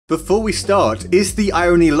Before we start, is the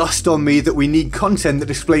irony lost on me that we need content that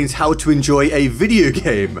explains how to enjoy a video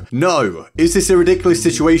game? No. Is this a ridiculous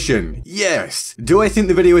situation? Yes. Do I think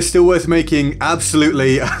the video is still worth making?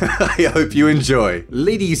 Absolutely. I hope you enjoy.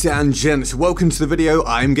 Ladies and gents, welcome to the video.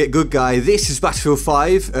 I'm GetGoodGuy. This is Battlefield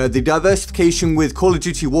 5. The diversification with Call of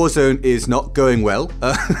Duty Warzone is not going well.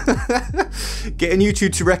 Getting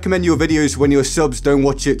YouTube to recommend your videos when your subs don't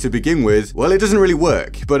watch it to begin with, well, it doesn't really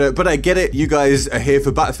work. But I get it. You guys are here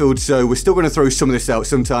for Battlefield, so we're still going to throw some of this out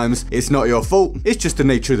sometimes. It's not your fault. It's just the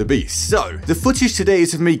nature of the beast. So, the footage today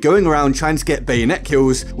is of me going around trying to get bayonet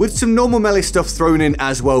kills with some normal melee stuff thrown in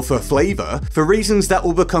as well for flavor, for reasons that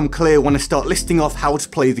will become clear when I start listing off how to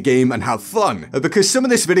play the game and have fun. Because some of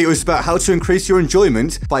this video is about how to increase your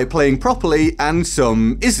enjoyment by playing properly, and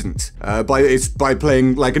some isn't. It's by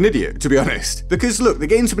playing like an idiot, to be honest. Because look, the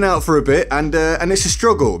game's been out for a bit, and it's a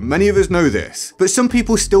struggle. Many of us know this. But some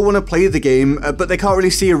people still want to play the game, but they can't really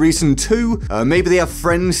see a reason to. Maybe they have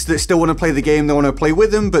friends that still want to play the game, they want to play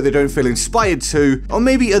with them, but they don't feel inspired to. Or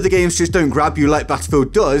maybe other games just don't grab you like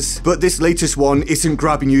Battlefield does, but this latest one isn't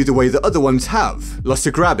grabbing you the way that other ones have. Lots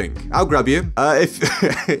of grabbing. I'll grab you.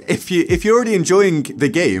 If you're already enjoying the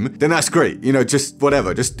game, then that's great. You know, just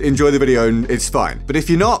whatever. Just enjoy the video and it's fine. But if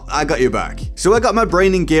you're not, I got your back. So I got my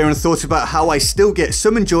brain in gear and thought about how I still get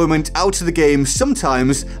some enjoyment out of the game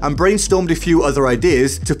sometimes, and brainstormed a few other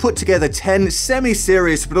ideas to put together 10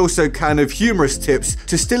 semi-serious but also kind of humorous tips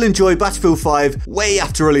to still enjoy Battlefield 5 way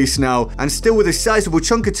after release now, and still with a sizable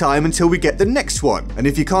chunk of time until we get the next one. And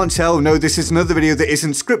if you can't tell, no, this is another video that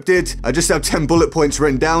isn't scripted. I just have 10 bullet points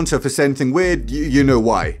written down, so if I say anything weird, you know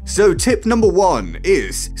why. So tip number 1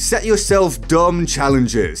 is set yourself dumb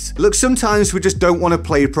challenges. Look, sometimes we just don't want to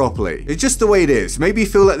play properly. It's just the way it is. Maybe you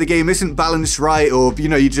feel like the game isn't balanced right, or you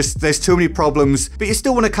know, there's too many problems, but you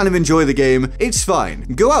still want to kind of enjoy the game. It's fine.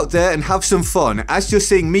 Go out there and have some fun, as you're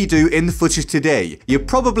seeing me do in the footage today. You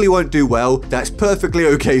probably won't do well. That's perfectly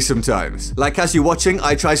okay sometimes. Like as you're watching,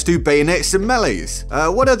 I try to do bayonets and melees.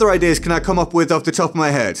 What other ideas can I come up with off the top of my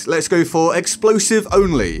head? Let's go for explosive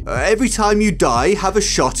only. Every time you die, have a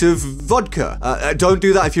shot of vodka. Don't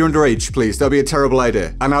do that if you're underage, please. That'll be a terrible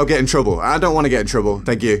idea. And I'll get in trouble. I don't want to get in trouble.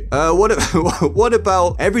 Thank you. What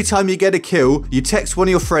about every time you get a kill, you text one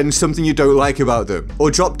of your friends something you don't like about them?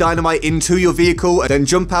 Or drop dynamite into your vehicle and then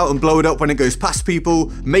jump out and blow it up when it goes past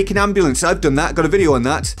people? Make an ambulance. I've done that. Got a video on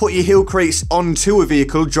that. Put your heal crates onto a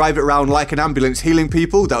vehicle, drive it around like an ambulance healing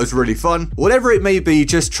people. That was really fun. Whatever it may be,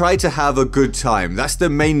 just try to have a good time. That's the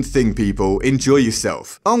main thing, people. Enjoy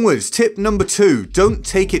yourself. Onwards, tip number 2. Don't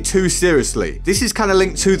take it too seriously. This is kind of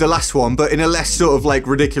linked to the last one, but in a less sort of like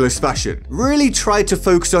ridiculous fashion. Really try to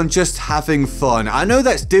focus on just having fun. I know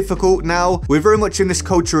that's difficult now. We're very much in this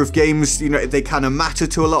culture of games, you know, they kind of matter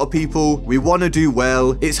to a lot of people. We want to do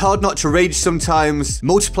well. It's hard not to rage sometimes.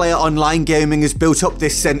 Multiplayer online gaming has built up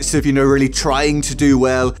this sense of, you know, really trying to do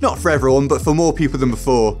well. Not for everyone, but for more people than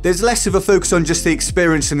before. There's less of a focus on just the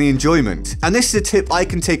experience and the enjoyment. And this is a tip I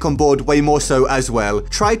can take on board way more so as well.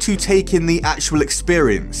 Try to take in the actual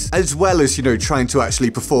experience, as well as, you know, trying to actually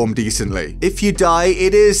perform decently. If you die,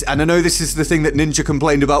 it is, and I know this is the thing that Ninja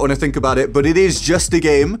complained about when I think about it, but it is just a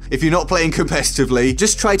game. If you're not playing competitively,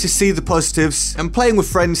 just try to see the positives, and playing with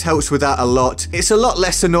friends helps with that a lot. It's a lot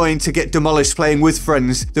less annoying to get demolished playing with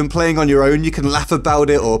friends than playing on your own. You can laugh about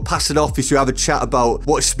it or pass it off as you have a chat about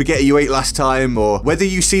what spaghetti you ate last time, or whether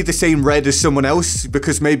you see the same red as someone else,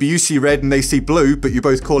 because maybe you see red and they see blue, but you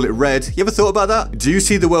both call it red. You ever thought about that? Do you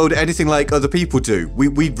see the world anything like other people do?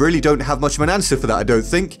 We really don't have much of an answer for that, I don't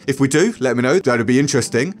think. If we do, let me know. That'd be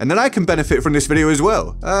interesting. And then I can benefit from this video as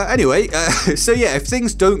well. Anyway, so yeah, if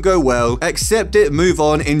things don't go well, accept it, move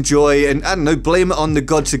on, enjoy, and I don't know, blame it on the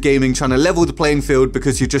gods of gaming trying to level the playing field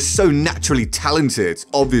because you're just so naturally talented,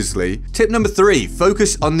 obviously. Tip number 3,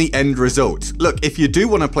 focus on the end result. Look, if you do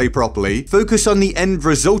want to play properly, focus on the end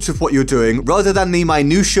result of what you're doing rather than the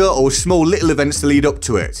minutiae or small little events that lead up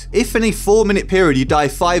to it. If in a 4-minute period you die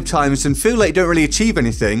 5 times and feel like you don't really achieve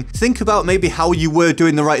anything, think about maybe how you were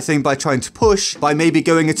doing the right thing by trying to push, by maybe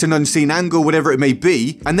going at an unseen angle, whatever it may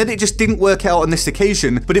be, and then it just didn't work out on this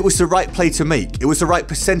occasion, but it was the right play to make. It was the right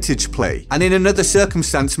percentage play. And in another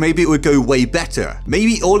circumstance, maybe it would go way better.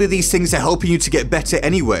 Maybe all of these things are helping you to get better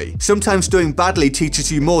anyway. Sometimes doing badly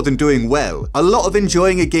teaches you more than doing well. A lot of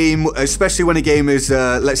enjoying a game, especially when a game is,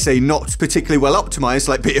 let's say, not particularly well optimized,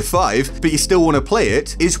 like Beta 5, but you still want to play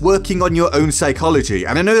it, is working on your own psychology.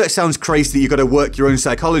 And I know that sounds crazy that you got to work your own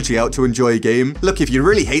psychology out to enjoy a game. Look, if you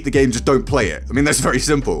really hate the game, just don't play it. I mean, that's very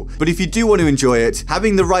simple. But if you do want to enjoy it,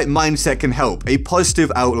 having the right mindset can help. A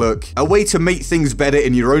positive outlook, a way to make things better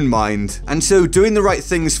in your own mind. And so doing the right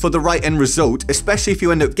things for the right end result, especially if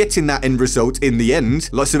you end up getting that end result, in the end,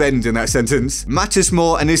 lots of end in that sentence, matters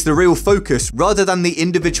more and is the real focus rather than the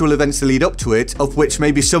individual events that lead up to it, of which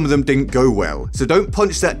maybe some of them didn't go well. So don't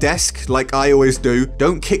punch that desk like I always do.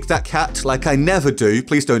 Don't kick that cat like I never do.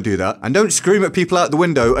 Please don't do that. And don't scream at people out the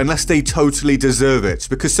window unless they totally deserve it,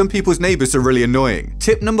 because some people's neighbors are really annoying.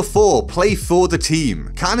 Tip number 4, play for the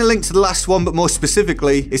team. Kinda linked to the last one, but more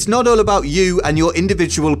specifically, it's not all about you and your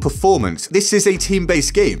individual performance. This is a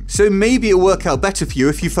team-based game, so maybe it'll work out better for you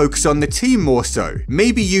if you focus on the team more so.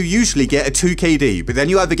 Maybe you usually get a 2 KD, but then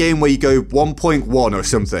you have a game where you go 1.1 or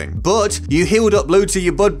something, but you healed up loads of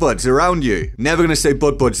your buds around you. Never gonna say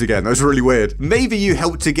buds again, that was really weird. Maybe you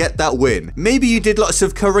helped to get that win. Maybe you did lots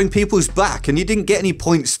of covering people's back and you didn't get any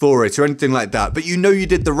points for it or anything like that, but you know you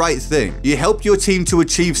did the right thing. You helped your team to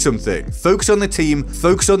achieve something. Focus on the team,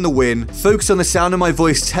 focus on the win, focus on the sound of my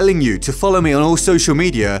voice telling you to follow me on all social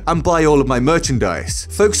media and buy all of my merchandise.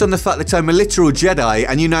 Focus on the fact that I'm a literal Jedi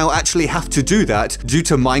and you now actually have to do that due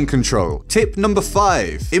to mind control. Tip number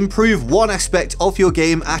 5, improve one aspect of your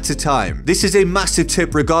game at a time. This is a massive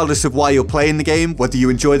tip regardless of why you're playing the game, whether you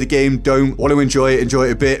enjoy the game, don't, want to enjoy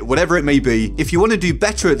it a bit, whatever it may be. If you want to do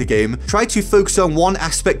better at the game, try to focus on one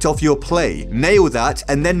aspect of your play, nail that,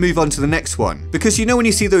 and then move on to the next one. Because you know when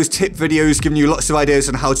you see those tip videos giving you lots of ideas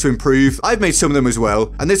on how to improve, I've made some of them as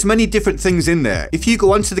well, and there's many different things in there. If you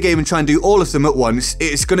go onto the game and try and do all of them at once,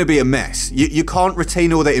 it's going to be a mess. You can't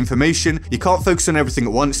retain all that information, you can't focus on everything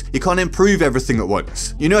at once, you can't improve everything at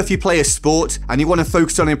once. You know, if you play a sport and you want to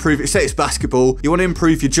focus on improving, say it's basketball, you want to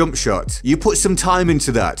improve your jump shot, you put some time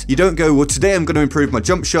into that. You don't go, well, today I'm going to improve my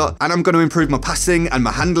jump shot and I'm going to improve my passing and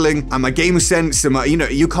my handling and my game sense and my,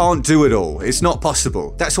 you can't do it all. It's not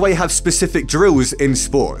possible. That's why you have specific drills in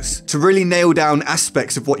sports to really nail down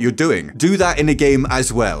aspects of what you're doing. Do that in a game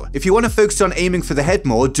as well. If you want to focus on aiming for the head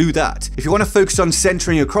more, do that. If you want to focus on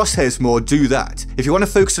centering your crosshairs more, do that. If you want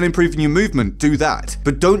to focus on improving your movement, do that.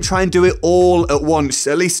 But don't try and do it all at once,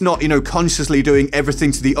 at least not, consciously doing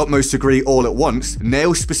everything to the utmost degree all at once.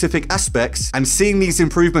 Nail specific aspects, and seeing these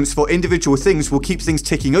improvements for individual things will keep things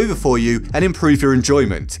ticking over for you and improve your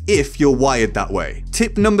enjoyment, if you're wired that way.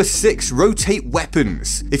 Tip number 6, rotate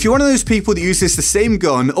weapons. If you're one of those people that uses the same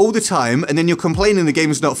gun all the time and then you're complaining the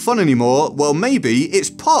game's not fun anymore, well, maybe it's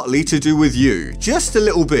partly to do with you. Just a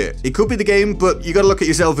little bit. It could be the game, but you gotta look at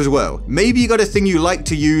yourself as well. Maybe you got a thing you like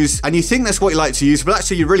to use and you think that's what you like to use, but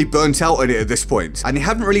actually you're really burnt out on it at this point and you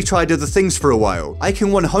haven't really tried other things for a while. I can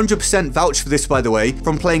 100% vouch for this, by the way,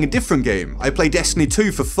 from playing a different game. I play Destiny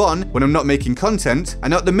 2 for fun when I'm not making content,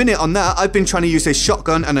 and at the minute on that I've been trying to use a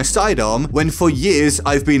shotgun and a sidearm when for years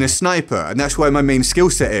I've been a sniper, and that's where my main skill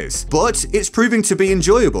set is. But it's proving to be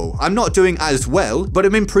enjoyable. I'm not doing as well, but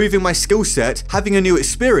I'm improving my skill set, having a new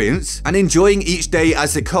experience, and enjoying each day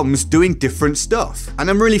as it comes, doing different stuff. And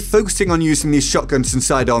I'm really focusing on using these shotguns and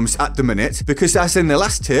sidearms at the minute, because as in the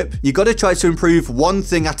last tip, you gotta try to improve one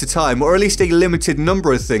thing at a time, or at least a limited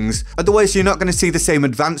number of things, otherwise you're not gonna see the same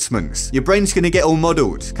advancements. Your brain's gonna get all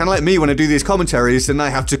muddled. Kinda like me when I do these commentaries and I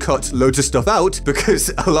have to cut loads of stuff out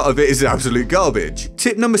because a lot of it is absolute garbage.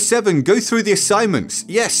 Tip number 7, go through the assignments.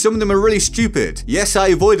 Yes, some of them are really stupid. Yes, I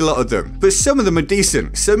avoid a lot of them, but some of them are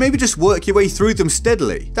decent, so maybe just work your way through them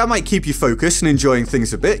steadily. That might keep you focused and enjoying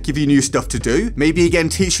things a bit, give you new stuff to do, maybe again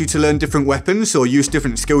teach you to learn different weapons or use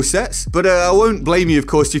different skill sets, but I won't blame you, of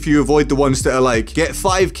course, if you avoid the ones that are like, get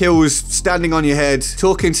 5 kills standing on your head,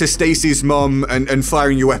 talking to Stacy's mom and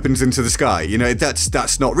firing your weapons into the sky.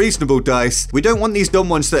 That's not reasonable, DICE. We don't want these dumb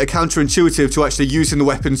ones that are counterintuitive to actually using the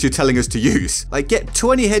weapons you're telling us to use. Like, get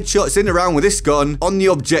 20 headshots in around with this gun on the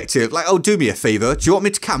objective. Like, oh, do me a favor. Do you want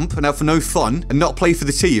me to camp and have no fun and not play for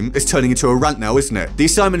the team? It's turning into a rant now, isn't it? The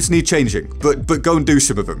assignments need changing, but go and do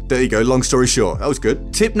some of them. There you go, long story short. That was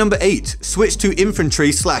good. Tip number 8, switch to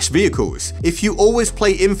infantry/vehicles. If you always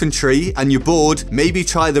play infantry and you're bored, maybe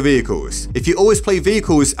try the vehicles. If you always play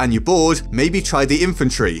vehicles and you're bored, maybe try the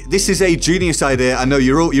infantry. This is a genius idea. I know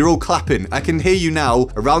you're all clapping. I can hear you now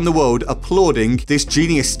around the world applauding this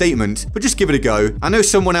genius statement, but just give it a go. I know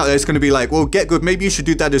someone out there is going to be like, well, get good, maybe you should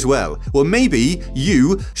do that as well. Well, maybe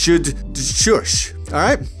you should shush. All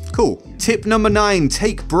right? Cool. Tip number 9,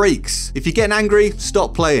 take breaks. If you're getting angry,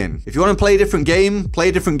 stop playing. If you want to play a different game, play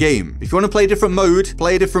a different game. If you want to play a different mode,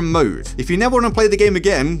 play a different mode. If you never want to play the game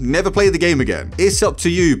again, never play the game again. It's up to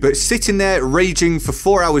you, but sitting there raging for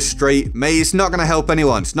 4 hours straight, mate, it's not going to help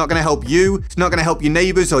anyone. It's not going to help you. It's not going to help your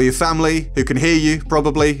neighbors or your family who can hear you,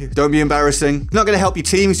 probably. Don't be embarrassing. It's not going to help your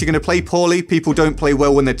teams. You're going to play poorly. People don't play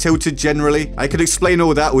well when they're tilted generally. I could explain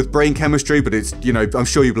all that with brain chemistry, but it's, I'm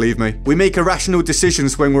sure you believe me. We make irrational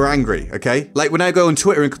decisions when we're we're angry, okay? Like when I go on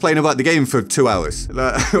Twitter and complain about the game for 2 hours.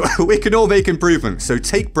 We can all make improvements, so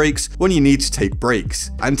take breaks when you need to take breaks.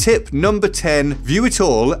 And tip number 10, view it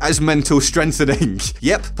all as mental strengthening.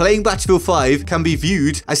 Yep, playing Battlefield 5 can be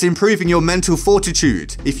viewed as improving your mental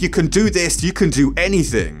fortitude. If you can do this, you can do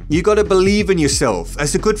anything. You gotta believe in yourself.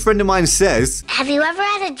 As a good friend of mine says, have you ever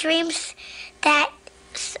had a dream that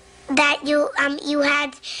you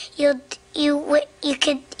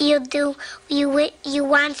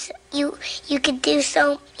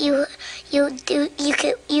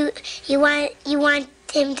want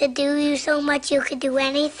him to do you so much you could do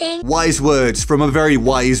anything? Wise words from a very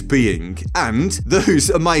wise being. And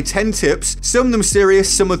those are my 10 tips, some of them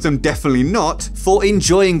serious, some of them definitely not, for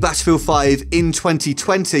enjoying Battlefield 5 in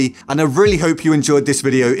 2020. And I really hope you enjoyed this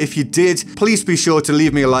video. If you did, please be sure to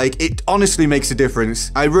leave me a like. It honestly makes a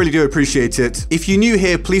difference. I really do appreciate it. If you're new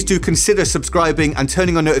here, please do consider subscribing and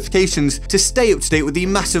turning on notifications to stay up to date with the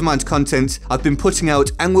massive amount of content I've been putting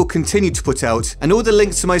out and will continue to put out. And all the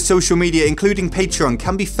links to my social media, including Patreon,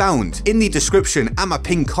 can be found in the description and my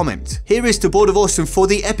pinned comment. Here is the Board of Awesome for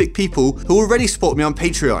the epic people who already support me on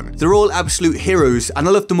Patreon. They're all absolute heroes and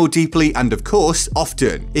I love them all deeply and of course,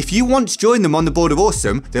 often. If you want to join them on the Board of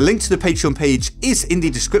Awesome, the link to the Patreon page is in the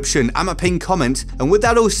description and my pinned comment. And with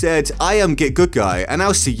that all said, I am GetGoodGuy and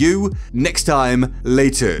I'll see you next time.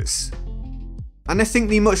 Laters. And I think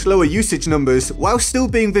the much lower usage numbers, while still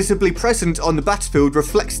being visibly present on the battlefield,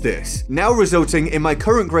 reflects this, now resulting in my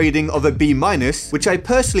current grading of a B-, which I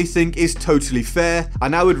personally think is totally fair,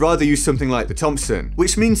 and I would rather use something like the Thompson.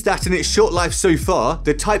 Which means that in its short life so far,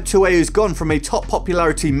 the Type 2A has gone from a top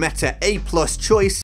popularity meta A+ choice